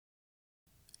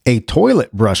A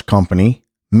toilet brush company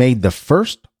made the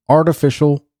first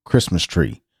artificial Christmas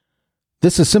tree.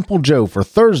 This is Simple Joe for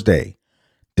Thursday,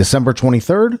 December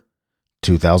 23rd,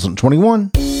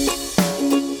 2021.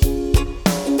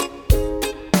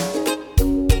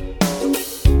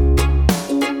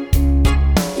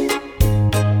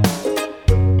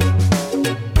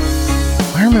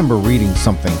 I remember reading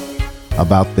something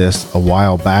about this a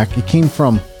while back. It came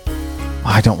from,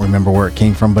 I don't remember where it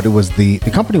came from, but it was the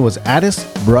company was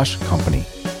Addis Brush Company.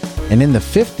 And in the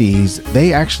 50s,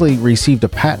 they actually received a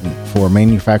patent for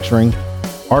manufacturing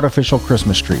artificial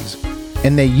Christmas trees.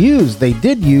 And they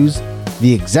did use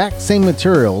the exact same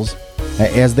materials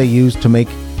as they used to make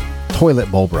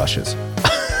toilet bowl brushes.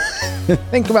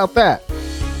 Think about that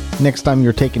next time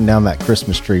you're taking down that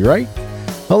Christmas tree, right?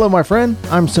 Hello, my friend.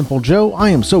 I'm Simple Joe. I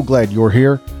am so glad you're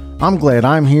here. I'm glad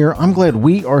I'm here. I'm glad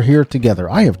we are here together.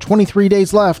 I have 23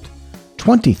 days left.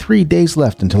 23 days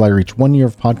left until I reach 1 year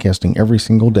of podcasting every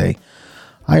single day.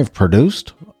 I have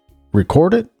produced,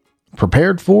 recorded,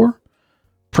 prepared for,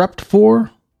 prepped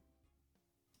for,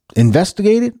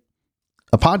 investigated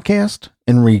a podcast,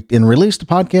 and released a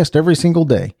podcast every single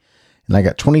day. And I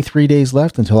got 23 days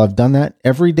left until I've done that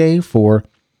every day for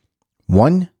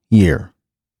 1 year.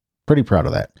 Pretty proud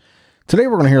of that. Today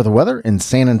we're going to hear the weather in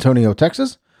San Antonio,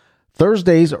 Texas.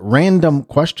 Thursday's random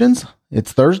questions.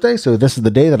 It's Thursday, so this is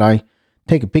the day that I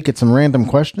take a peek at some random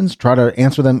questions, try to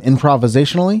answer them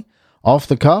improvisationally, off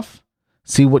the cuff,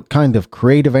 see what kind of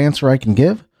creative answer I can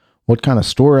give, what kind of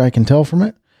story I can tell from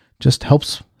it. Just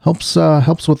helps with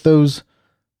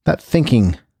that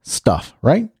thinking stuff,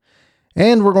 right?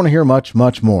 And we're going to hear much,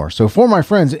 much more. So for my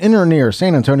friends in or near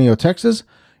San Antonio, Texas,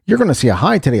 you're going to see a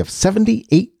high today of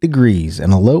 78 degrees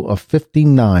and a low of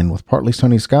 59 with partly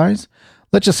sunny skies.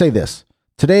 Let's just say this.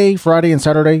 Today, Friday, and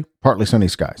Saturday, partly sunny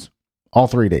skies. All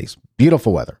 3 days.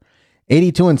 Beautiful weather.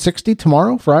 82 and 60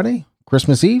 tomorrow, Friday,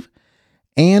 Christmas Eve.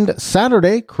 And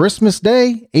Saturday, Christmas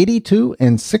Day, 82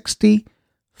 and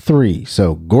 63.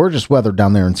 So gorgeous weather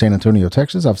down there in San Antonio,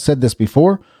 Texas. I've said this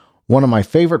before. One of my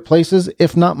favorite places,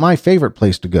 if not my favorite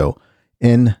place to go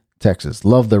in Texas.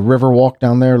 Love the river walk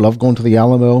down there. Love going to the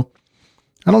Alamo.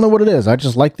 I don't know what it is. I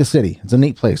just like the city. It's a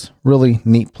neat place. Really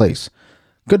neat place.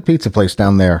 Good pizza place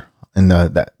down there in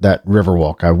that river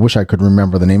walk. I wish I could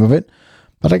remember the name of it,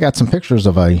 but I got some pictures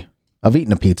of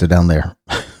eating a pizza down there.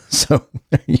 So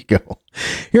there you go.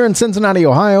 Here in Cincinnati,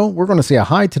 Ohio, we're going to see a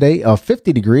high today of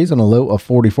 50 degrees and a low of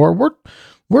 44.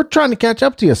 We're trying to catch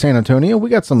up to you, San Antonio. We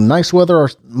got some nice weather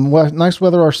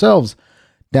ourselves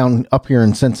down up here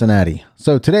in Cincinnati.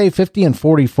 So today, 50 and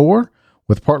 44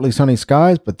 with partly sunny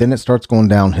skies, but then it starts going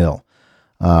downhill.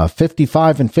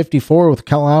 55 and 54 with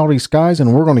cloudy skies,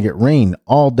 and we're going to get rain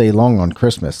all day long on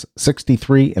Christmas.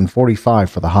 63 and 45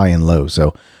 for the high and low.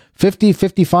 So 50,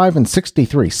 55, and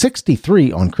 63.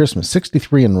 63 on Christmas,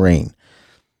 63 in rain.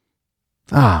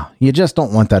 You just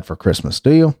don't want that for Christmas,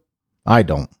 do you? I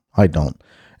don't.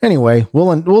 Anyway,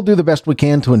 we'll do the best we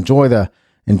can to enjoy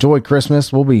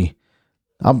Christmas. We'll be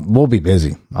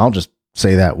busy. I'll just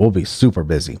say that. We'll be super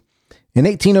busy. In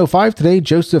 1805 today,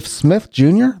 Joseph Smith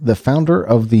Jr., the founder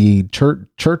of the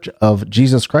Church of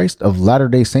Jesus Christ of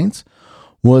Latter-day Saints,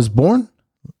 was born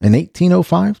in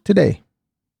 1805 today.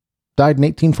 Died in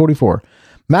 1844.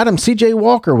 Madam C.J.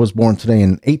 Walker was born today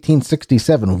in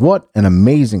 1867. What an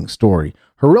amazing story.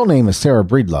 Her real name is Sarah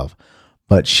Breedlove,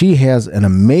 but she has an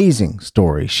amazing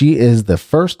story. She is the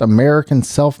first American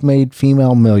self-made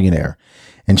female millionaire,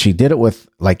 and she did it with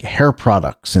like hair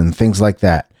products and things like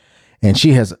that. And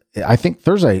she has, I think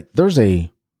there's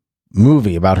a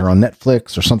movie about her on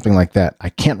Netflix or something like that. I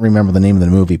can't remember the name of the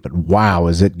movie, but wow,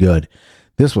 is it good.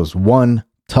 This was one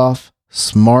tough,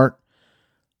 smart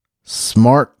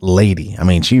lady. I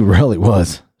mean, she really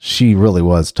was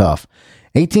tough.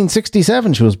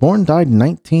 1867, she was born, died in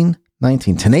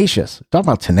 1919. Tenacious. Talk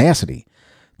about tenacity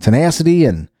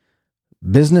and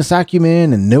business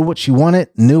acumen, and knew what she wanted,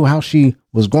 knew how she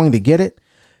was going to get it.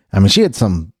 I mean, she had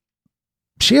some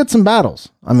battles.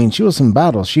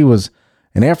 She was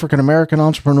an African-American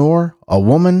entrepreneur, a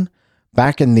woman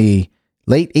back in the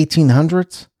late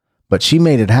 1800s, but she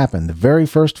made it happen. The very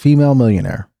first female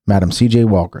millionaire, Madam C.J.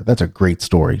 Walker. That's a great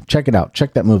story. Check it out.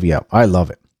 Check that movie out. I love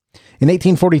it. In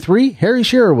 1843, Harry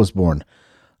Shearer was born.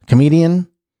 Comedian,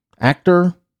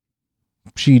 actor.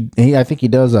 I think he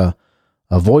does a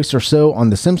voice or so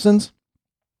on The Simpsons.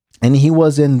 And he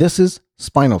was in This Is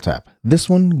Spinal Tap. This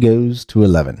one goes to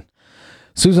 11.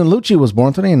 Susan Lucci was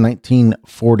born today in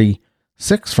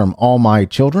 1946 from All My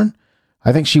Children.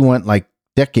 I think she went like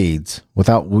decades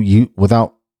without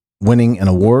winning an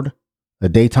award, a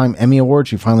Daytime Emmy Award.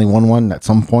 She finally won one at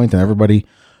some point, and everybody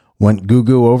went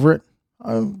goo-goo over it.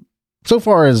 so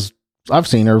far as I've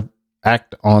seen her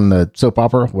act on the soap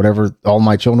opera, whatever, All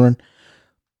My Children,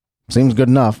 seems good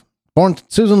enough.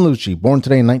 Susan Lucci, born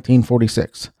today in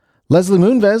 1946. Leslie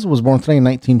Moonves was born today in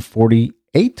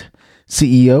 1948.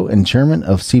 CEO and chairman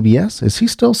of CBS. Is he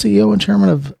still CEO and chairman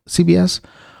of CBS?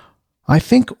 I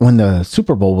think when the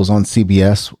Super Bowl was on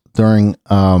CBS during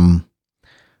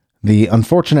the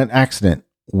unfortunate accident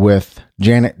with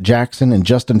Janet Jackson and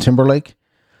Justin Timberlake,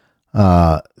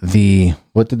 what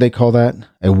did they call that?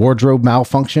 A wardrobe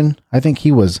malfunction. I think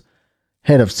he was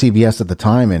head of CBS at the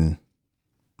time and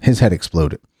his head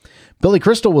exploded. Billy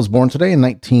Crystal was born today in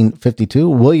 1952.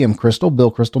 William Crystal, Bill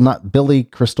Crystal, not Billy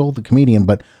Crystal, the comedian,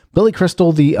 but Billy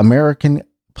Crystal, the American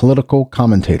political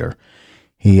commentator.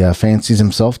 He fancies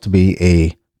himself to be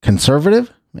a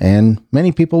conservative, and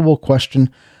many people will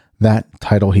question that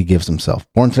title he gives himself.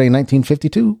 Born today in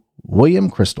 1952,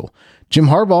 William Crystal. Jim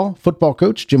Harbaugh, football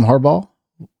coach. Jim Harbaugh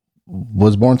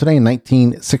was born today in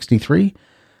 1963.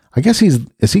 I guess is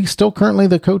he still currently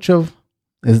the coach of,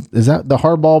 is that the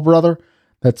Harbaugh brother?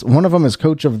 That's one of them is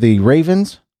coach of the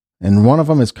Ravens, and one of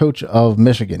them is coach of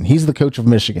Michigan. He's the coach of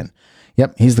Michigan.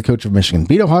 Yep, he's the coach of Michigan.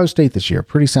 Beat Ohio State this year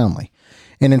pretty soundly.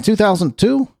 And in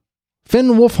 2002,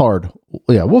 Finn Wolfhard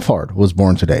was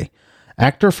born today.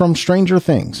 Actor from Stranger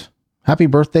Things. Happy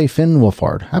birthday, Finn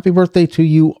Wolfhard. Happy birthday to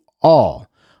you all.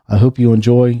 I hope you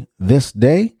enjoy this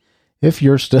day if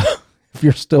you're still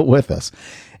with us.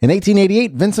 In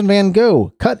 1888, Vincent van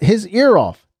Gogh cut his ear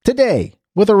off today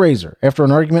with a razor after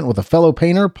an argument with a fellow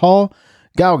painter, Paul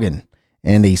Gauguin,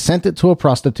 and he sent it to a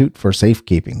prostitute for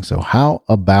safekeeping. So how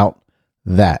about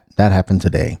that? That happened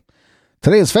today.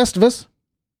 Today is Festivus.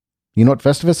 You know what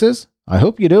Festivus is? I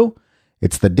hope you do.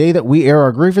 It's the day that we air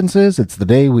our grievances. It's the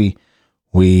day we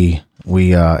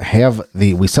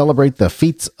celebrate the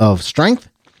feats of strength,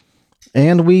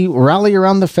 and we rally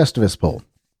around the Festivus pole,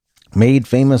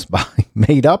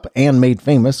 made up and made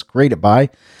famous, created by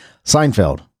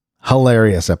Seinfeld.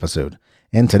 Hilarious episode.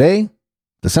 And today,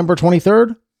 December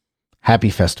 23rd, happy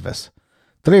Festivus.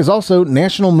 Today is also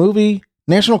National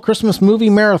Christmas Movie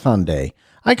Marathon Day.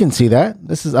 I can see that.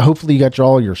 Hopefully you got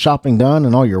all your shopping done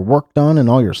and all your work done and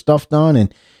all your stuff done,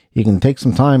 and you can take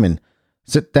some time and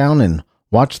sit down and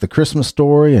watch The Christmas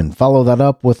Story and follow that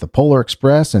up with the Polar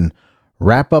Express and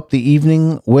wrap up the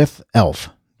evening with Elf.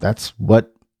 That's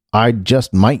what I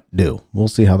just might do. We'll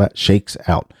see how that shakes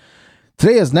out.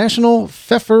 Today is National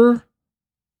Pfeffernuss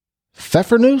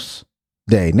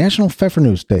Day. National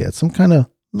Pfeffernuss Day. It's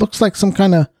looks like some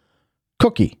kind of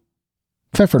cookie.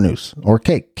 Pfeffernuss or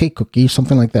cake cookie,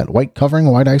 something like that. White covering,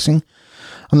 white icing.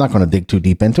 I'm not going to dig too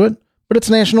deep into it, but it's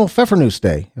National Pfeffernuss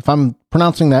Day. If I'm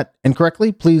pronouncing that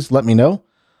incorrectly, please let me know.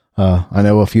 I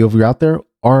know a few of you out there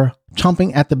are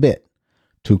chomping at the bit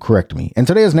to correct me. And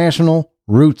today is National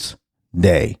Roots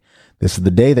Day. This is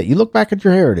the day that you look back at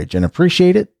your heritage and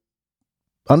appreciate it,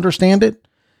 understand it,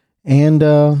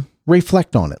 and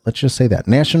reflect on it. Let's just say that.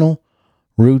 National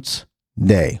Roots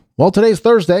Day. Well, today's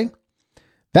Thursday.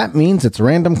 That means it's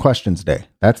Random Questions Day.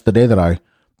 That's the day that I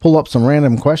pull up some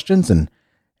random questions and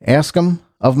ask them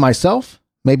of myself.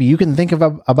 Maybe you can think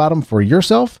about them for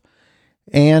yourself.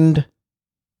 And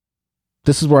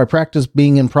this is where I practice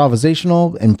being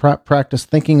improvisational and practice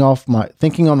thinking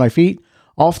on my feet,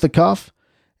 off the cuff,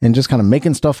 and just kind of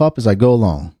making stuff up as I go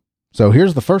along. So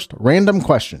here's the first random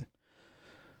question.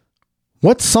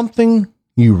 What's something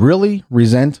you really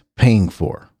resent paying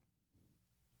for?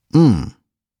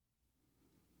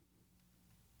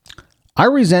 I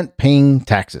resent paying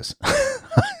taxes.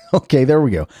 Okay, there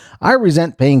we go. I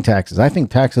resent paying taxes. I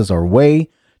think taxes are way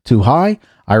too high.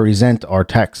 I resent our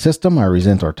tax system. I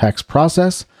resent our tax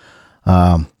process.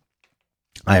 I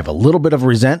have a little bit of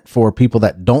resent for people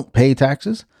that don't pay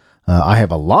taxes. I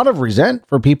have a lot of resent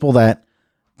for people that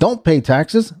don't pay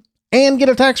taxes and get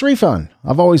a tax refund.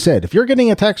 I've always said, if you're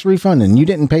getting a tax refund and you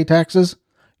didn't pay taxes,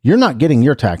 you're not getting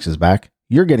your taxes back.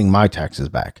 You're getting my taxes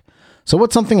back. So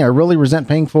what's something I really resent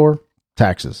paying for?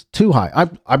 Taxes. Too high.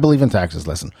 I believe in taxes.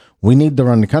 Listen, we need to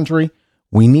run the country.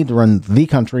 We need to run the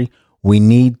country. We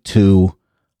need to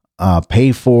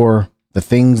pay for the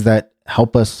things that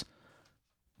help us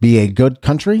be a good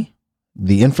country,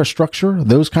 the infrastructure,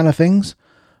 those kind of things.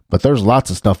 But there's lots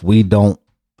of stuff we don't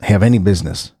have any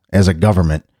business as a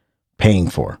government paying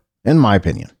for, in my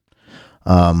opinion.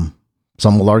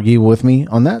 Some will argue with me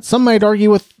on that. Some might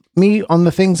argue with me on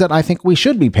the things that I think we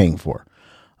should be paying for.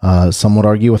 Some would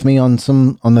argue with me on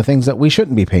the things that we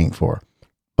shouldn't be paying for.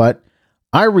 But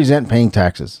I resent paying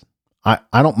taxes. I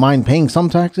don't mind paying some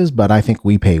taxes, but I think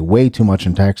we pay way too much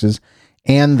in taxes,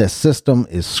 and the system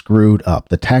is screwed up.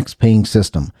 The tax paying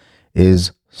system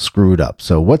is screwed up.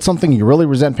 So what's something you really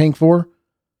resent paying for?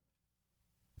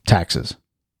 taxes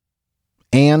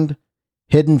and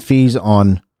hidden fees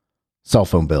on cell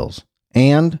phone bills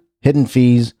and hidden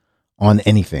fees on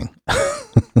anything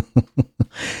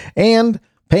and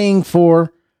paying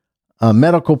for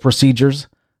medical procedures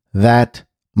that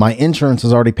my insurance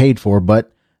has already paid for,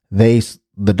 but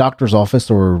the doctor's office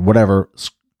or whatever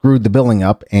screwed the billing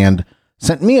up and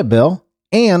sent me a bill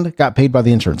and got paid by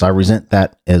the insurance. I resent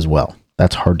that as well.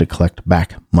 That's hard to collect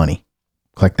that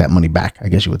money back, I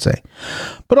guess you would say.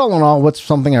 But all in all, what's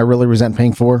something I really resent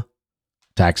paying for?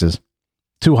 Taxes.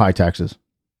 Too high taxes.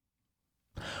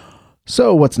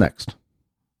 So what's next?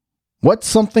 What's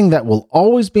something that will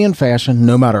always be in fashion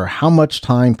no matter how much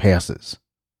time passes?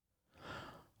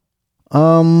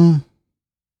 Blue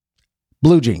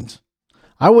jeans.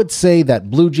 I would say that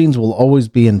blue jeans will always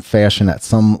be in fashion at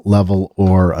some level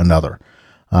or another.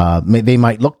 They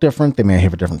might look different. They may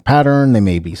have a different pattern. They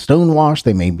may be stonewashed.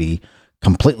 They may be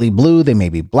completely blue. They may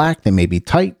be black. They may be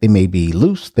tight. They may be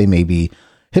loose. They may be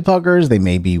hip huggers. They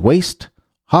may be waist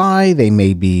high. They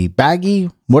may be baggy,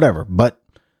 whatever, but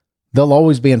they'll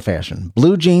always be in fashion.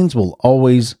 Blue jeans will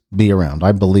always be around.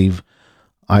 I believe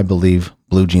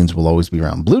blue jeans will always be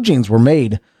around. Blue jeans were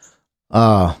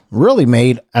really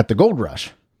made at the gold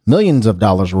rush. Millions of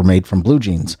dollars were made from blue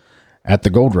jeans at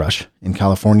the gold rush in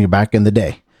California back in the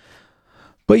day.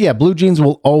 But yeah, blue jeans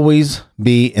will always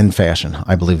be in fashion.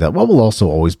 I believe that. What will also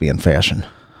always be in fashion?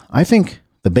 I think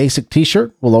the basic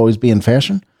t-shirt will always be in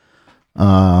fashion.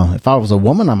 If I was a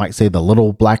woman, I might say the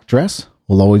little black dress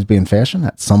will always be in fashion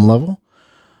at some level.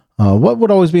 What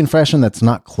would always be in fashion that's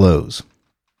not clothes?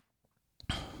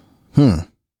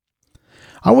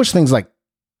 I wish things like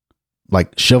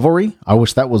chivalry. I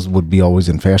wish that would be always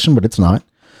in fashion, but it's not.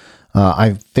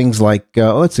 Things like,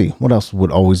 let's see, what else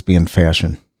would always be in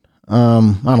fashion? I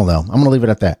don't know. I'm going to leave it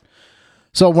at that.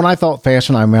 So when I thought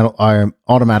fashion, I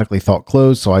automatically thought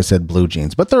clothes. So I said blue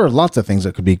jeans, but there are lots of things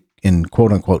that could be in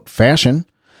quote unquote fashion.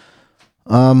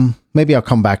 Maybe I'll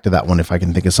come back to that one if I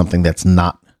can think of something that's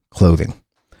not clothing.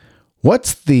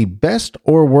 What's the best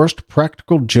or worst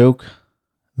practical joke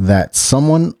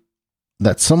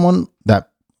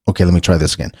okay, let me try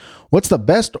this again. What's the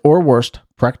best or worst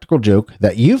practical joke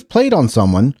that you've played on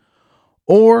someone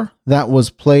or that was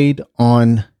played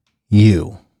on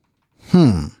you?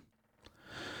 The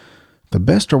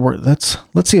best or worst,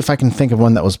 let's see if I can think of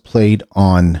one that was played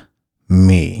on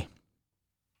me.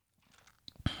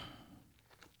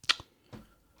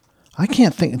 I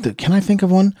can't think. Can I think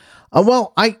of one?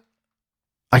 Well, I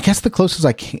guess the closest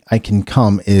I can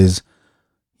come is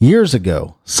years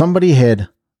ago. Somebody had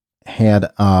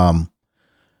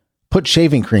put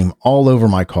shaving cream all over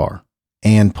my car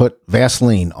and put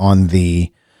Vaseline on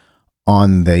the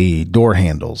door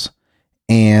handles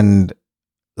and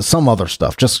some other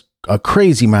stuff. Just a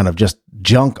crazy amount of just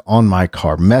junk on my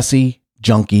car, messy,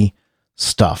 junky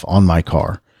stuff on my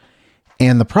car.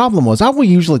 And the problem was I will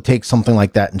usually take something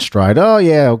like that in stride. Oh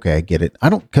yeah, okay, I get it.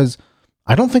 Because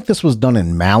I don't think this was done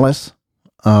in malice.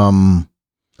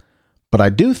 But I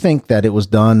do think that it was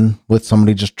done with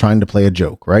somebody just trying to play a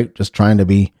joke, right? Just trying to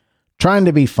be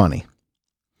funny.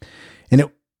 And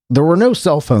there were no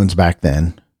cell phones back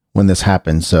then when this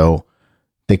happened, so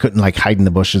they couldn't hide in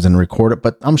the bushes and record it,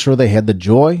 but I'm sure they had the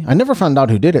joy. I never found out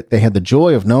who did it. They had the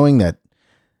joy of knowing that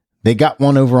they got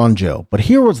one over on Joe. But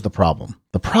here was the problem.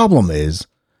 The problem is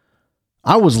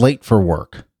I was late for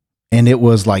work and it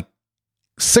was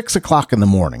 6:00 in the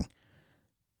morning.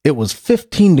 It was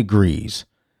 15 degrees.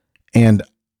 And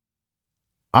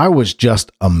I was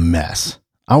just a mess.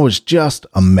 I was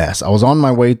on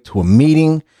my way to a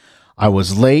meeting. I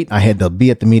was late. I had to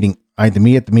be at the meeting. I had to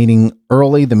meet at the meeting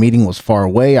early. The meeting was far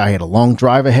away. I had a long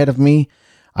drive ahead of me.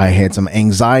 I had some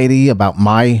anxiety about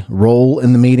my role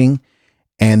in the meeting.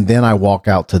 And then I walk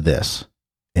out to this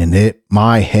and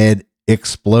my head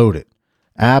exploded.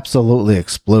 Absolutely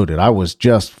exploded. I was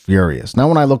just furious. Now,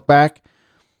 when I look back,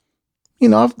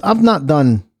 I've not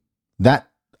done that.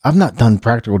 I've not done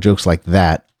practical jokes like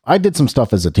that. I did some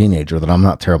stuff as a teenager that I'm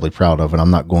not terribly proud of, and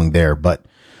I'm not going there, but,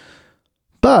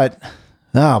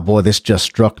 oh boy, this just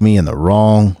struck me in the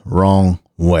wrong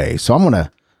way. So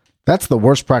that's the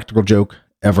worst practical joke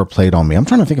ever played on me. I'm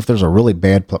trying to think if there's a really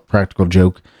bad practical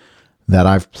joke that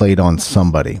I've played on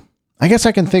somebody. I guess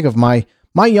I can think of my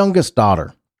youngest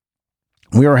daughter.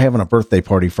 We were having a birthday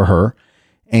party for her,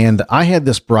 and I had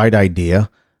this bright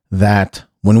idea that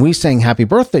when we sang happy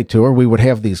birthday to her, we would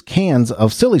have these cans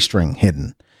of silly string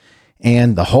hidden.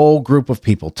 And the whole group of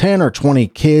people, 10 or 20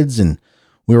 kids, and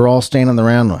we were all standing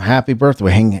around, happy birthday.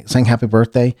 We sang happy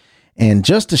birthday. And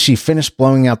just as she finished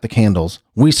blowing out the candles,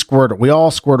 we all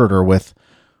squirted her with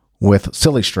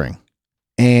silly string.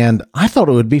 And I thought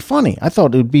it would be funny. I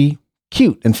thought it would be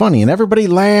cute and funny, and everybody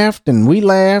laughed and we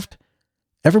laughed.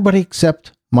 Everybody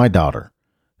except my daughter,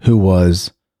 who was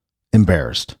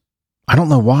embarrassed. I don't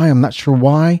know why. I'm not sure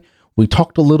why. We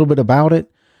talked a little bit about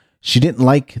it. She didn't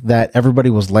like that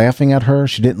everybody was laughing at her.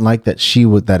 She didn't like that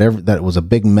that it was a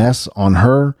big mess on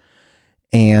her.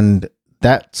 And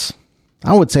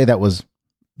I would say that was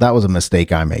a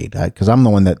mistake I made, because I'm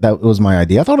the one that was my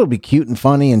idea. I thought it would be cute and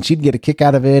funny and she'd get a kick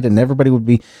out of it, and everybody would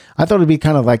be, I thought it'd be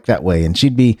kind of like that way. And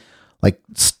she'd be like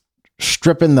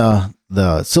stripping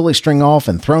the silly string off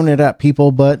and throwing it at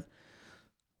people. But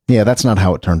yeah, that's not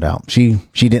how it turned out. She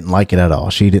didn't like it at all.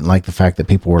 She didn't like the fact that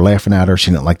people were laughing at her.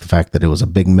 She didn't like the fact that it was a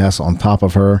big mess on top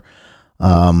of her.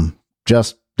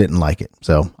 Just didn't like it.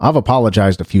 So I've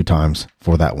apologized a few times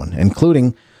for that one,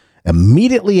 including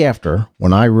immediately after,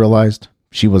 when I realized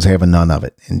she was having none of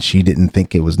it and she didn't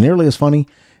think it was nearly as funny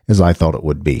as I thought it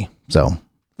would be. So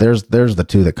there's the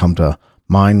two that come to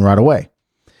mind right away.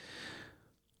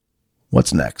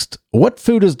 What's next? What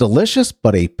food is delicious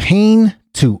but a pain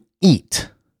to eat?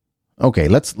 Okay,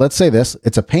 let's say this.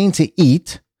 It's a pain to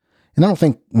eat. And I don't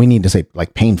think we need to say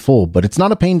like painful, but it's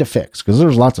not a pain to fix, because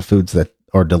there's lots of foods that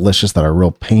are delicious that are a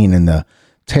real pain in the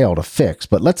tail to fix.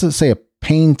 But let's just say a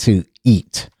pain to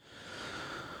eat.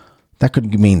 That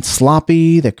could mean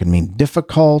sloppy. That could mean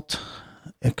difficult.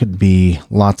 It could be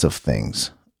lots of things.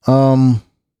 Is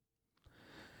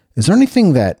there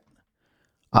anything that,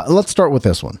 let's start with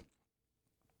this one.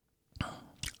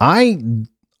 I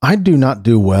do not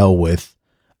do well with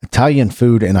Italian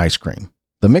food and ice cream.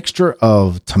 The mixture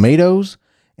of tomatoes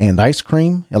and ice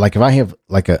cream, like if I have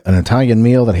like an Italian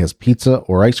meal that has pizza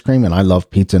or ice cream, and I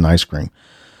love pizza and ice cream,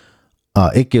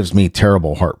 it gives me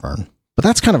terrible heartburn. But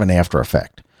that's kind of an after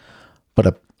effect.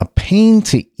 But a pain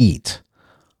to eat.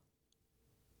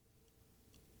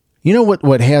 You know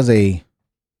what has a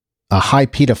high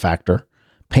PETA factor,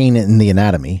 pain in the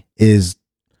anatomy,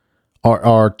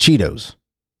 are Cheetos,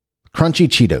 crunchy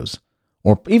Cheetos,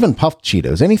 or even puffed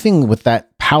Cheetos, anything with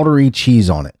that powdery cheese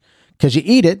on it. Because you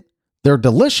eat it, they're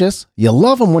delicious, you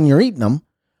love them when you're eating them,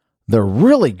 they're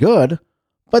really good,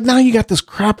 but now you got this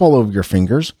crap all over your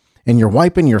fingers, and you're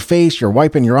wiping your face, you're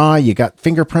wiping your eye, you got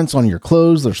fingerprints on your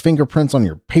clothes, there's fingerprints on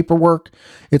your paperwork,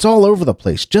 it's all over the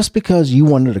place, just because you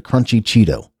wanted a crunchy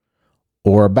Cheeto,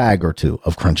 or a bag or two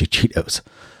of crunchy Cheetos.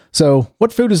 So,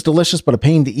 what food is delicious but a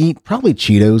pain to eat? Probably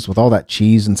Cheetos with all that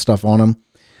cheese and stuff on them.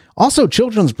 Also,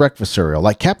 children's breakfast cereal,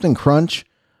 like Captain Crunch,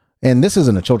 and this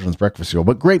isn't a children's breakfast cereal,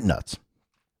 but Grape Nuts.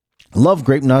 Love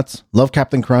Grape Nuts, love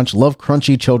Captain Crunch, love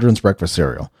crunchy children's breakfast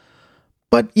cereal.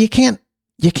 But you can't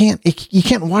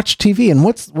watch TV. And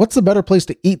what's the better place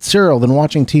to eat cereal than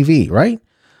watching TV, right?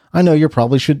 I know you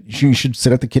should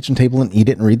sit at the kitchen table and eat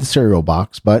it and read the cereal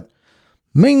box, but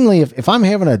mainly if I'm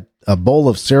having a bowl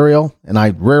of cereal, and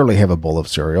I rarely have a bowl of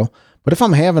cereal, but if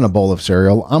I'm having a bowl of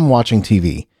cereal, I'm watching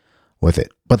TV with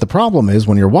it. But the problem is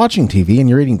when you're watching TV and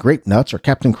you're eating Grape Nuts or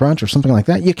Captain Crunch or something like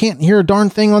that, you can't hear a darn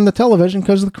thing on the television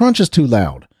because the crunch is too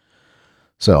loud.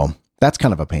 So that's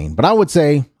kind of a pain. But I would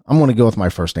say I'm going to go with my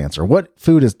first answer. What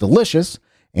food is delicious?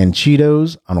 And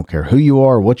Cheetos, I don't care who you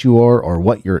are, or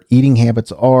what your eating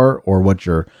habits are, or what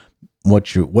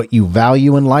you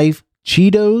value in life.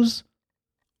 Cheetos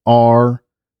are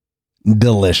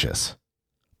delicious,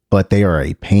 but they are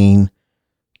a pain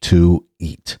to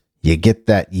eat. You get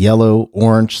that yellow,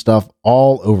 orange stuff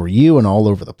all over you and all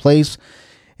over the place,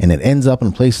 and it ends up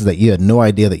in places that you had no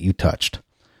idea that you touched.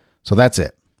 So that's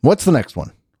it. What's the next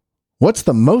one? What's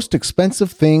the most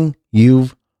expensive thing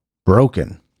you've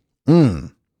broken? Okay,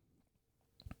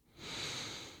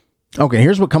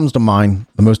 here's what comes to mind.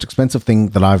 The most expensive thing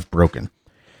that I've broken.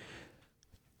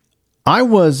 I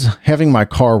was having my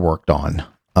car worked on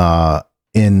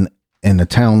in a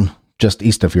town just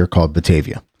east of here called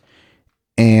Batavia.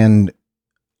 And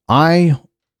I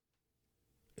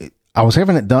was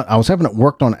having it done. I was having it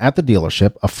worked on at the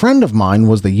dealership. A friend of mine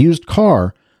was the used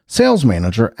car sales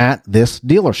manager at this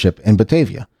dealership in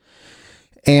Batavia.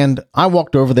 And I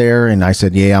walked over there and I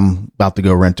said, yeah, I'm about to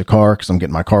go rent a car because I'm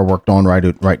getting my car worked on right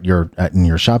in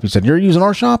your shop. He said, you're using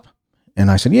our shop?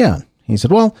 And I said, yeah. He said,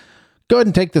 well, go ahead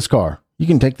and take this car. You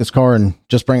can take this car and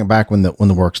just bring it back when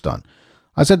the work's done.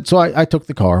 I said, so I took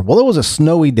the car. Well, it was a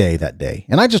snowy day that day,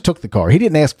 and I just took the car. He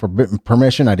didn't ask for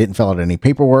permission. I didn't fill out any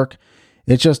paperwork.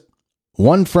 It's just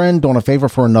one friend doing a favor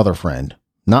for another friend,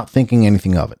 not thinking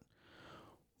anything of it.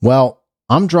 Well,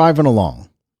 I'm driving along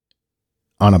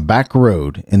on a back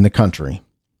road in the country,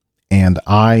 and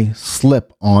I slide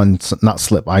on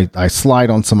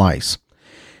some ice.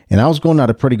 And I was going at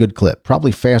a pretty good clip,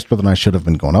 probably faster than I should have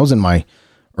been going. I was in my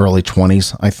early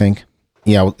 20s, I think.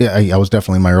 Yeah, I was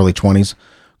definitely in my early 20s,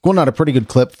 going at a pretty good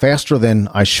clip, faster than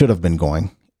I should have been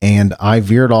going. and I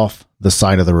veered off the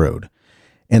side of the road,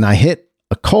 and I hit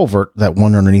a culvert that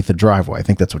went underneath the driveway. I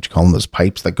think that's what you call them, those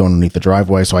pipes that go underneath the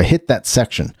driveway. So I hit that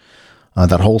section,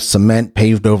 that whole cement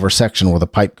paved over section where the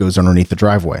pipe goes underneath the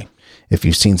driveway, if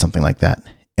you've seen something like that.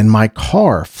 And my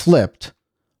car flipped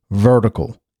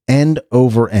vertical, end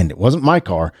over end. It wasn't my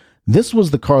car. This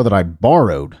was the car that I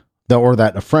borrowed, or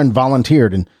that a friend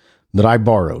volunteered and that I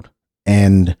borrowed,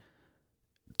 and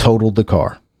totaled the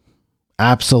car.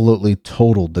 Absolutely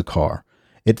totaled the car.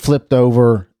 It flipped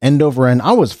over, end over end.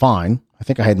 I was fine. I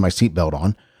think I had my seatbelt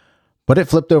on, but it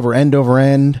flipped over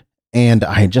end, and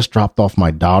I had just dropped off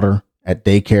my daughter at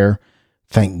daycare.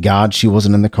 Thank God she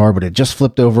wasn't in the car, but it just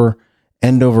flipped over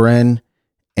end,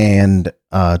 and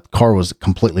car was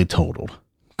completely totaled.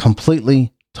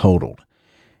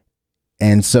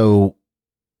 And so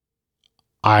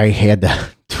I had to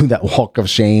do that walk of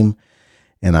shame,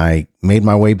 and I made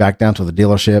my way back down to the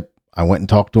dealership. I went and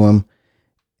talked to him,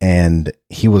 and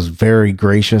he was very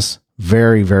gracious,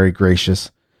 very, very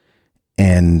gracious.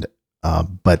 And,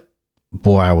 but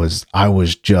boy, I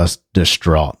was just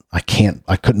distraught. I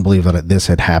couldn't believe that this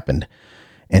had happened.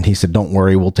 And he said, "Don't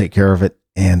worry, we'll take care of it."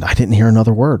 And I didn't hear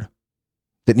another word.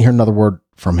 Didn't hear another word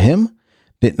from him.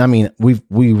 We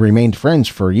remained friends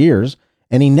for years,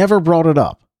 and he never brought it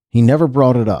up.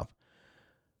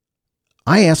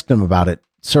 I asked him about it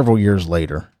several years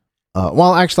later.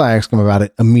 I asked him about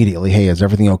it immediately. "Hey, is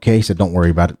everything okay?" He said, "Don't worry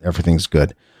about it. Everything's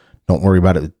good. Don't worry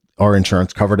about it. Our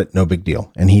insurance covered it. No big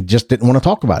deal." And he just didn't want to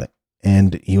talk about it.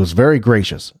 And he was very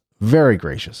gracious, very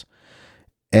gracious.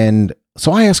 And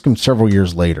so I asked him several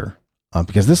years later,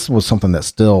 because this was something that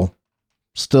still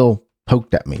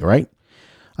poked at me, right?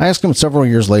 I asked him several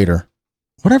years later,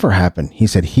 "Whatever happened?" He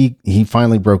said he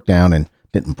finally broke down, and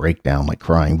didn't break down like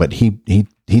crying, but he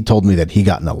told me that he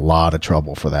got in a lot of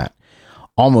trouble for that.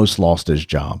 Almost lost his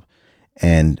job.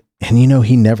 And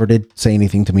he never did say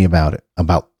anything to me about it,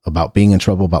 about being in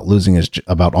trouble, about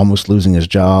almost losing his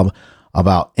job,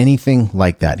 about anything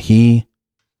like that. He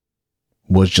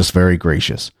was just very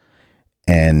gracious.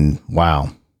 And wow.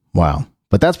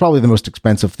 But that's probably the most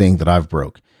expensive thing that I've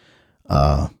broke.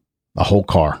 A whole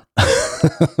car,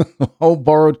 a whole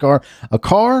borrowed car, a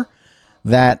car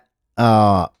that,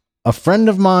 a friend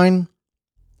of mine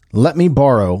let me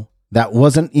borrow that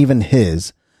wasn't even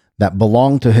his, that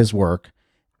belonged to his work.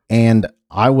 And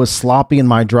I was sloppy in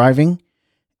my driving,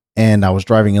 and I was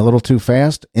driving a little too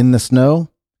fast in the snow,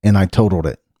 and I totaled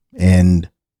it. And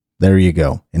there you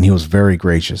go. And he was very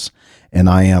gracious. And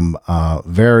I am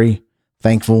very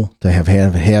thankful to have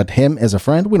had him as a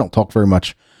friend. We don't talk very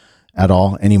much at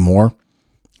all anymore.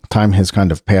 Time has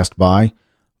kind of passed by,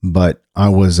 but I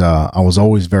was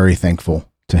always very thankful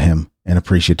to him and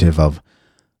appreciative of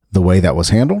the way that was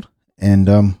handled.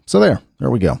 And so there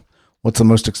we go. What's the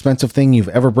most expensive thing you've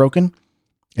ever broken?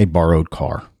 A borrowed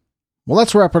car. Well,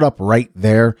 let's wrap it up right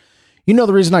there. You know,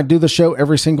 the reason I do the show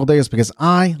every single day is because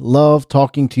I love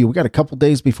talking to you. We got a couple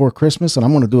days before Christmas, and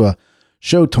I'm going to do a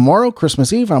show tomorrow,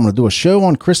 Christmas Eve. I'm going to do a show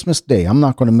on Christmas Day. I'm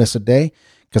not going to miss a day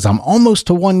because I'm almost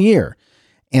to 1 year.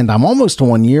 And I'm almost to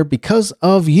 1 year because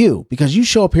of you, because you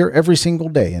show up here every single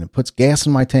day, and it puts gas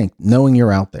in my tank knowing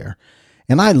you're out there.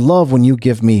 And I love when you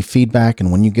give me feedback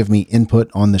and when you give me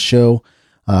input on the show.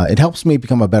 It helps me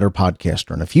become a better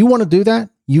podcaster. And if you want to do that,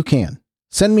 you can.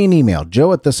 Send me an email,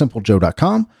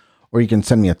 joe@thesimplejoe.com, or you can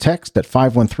send me a text at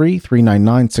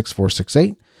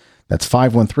 513-399-6468. That's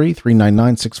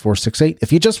 513-399-6468.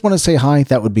 If you just want to say hi,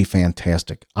 that would be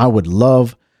fantastic. I would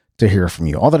love to hear from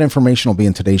you. All that information will be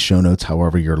in today's show notes,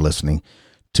 however you're listening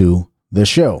to the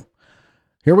show.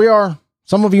 Here we are.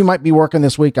 Some of you might be working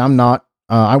this week. I'm not.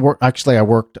 I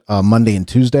worked Monday and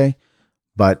Tuesday,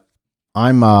 but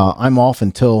I'm off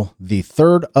until the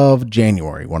 3rd of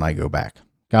January when I go back.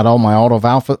 Got all my out of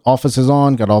offices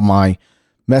on, got all my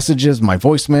messages, my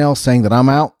voicemail saying that I'm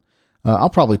out. I'll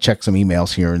probably check some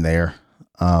emails here and there.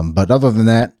 But other than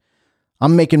that,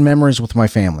 I'm making memories with my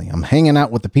family. I'm hanging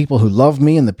out with the people who love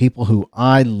me and the people who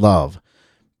I love.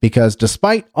 Because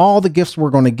despite all the gifts we're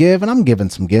going to give, and I'm giving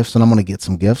some gifts and I'm going to get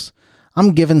some gifts,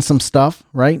 I'm giving some stuff,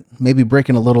 right? Maybe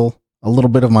breaking a little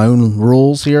bit of my own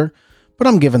rules here, but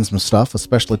I'm giving some stuff,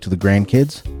 especially to the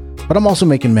grandkids. But I'm also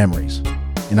making memories.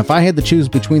 And if I had to choose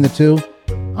between the two,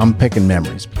 I'm picking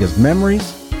memories, because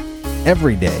memories,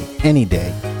 every day, any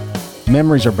day,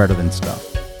 memories are better than stuff.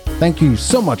 Thank you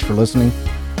so much for listening.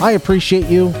 I appreciate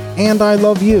you and I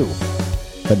love you,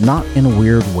 but not in a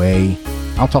weird way.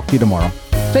 I'll talk to you tomorrow.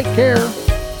 Take care.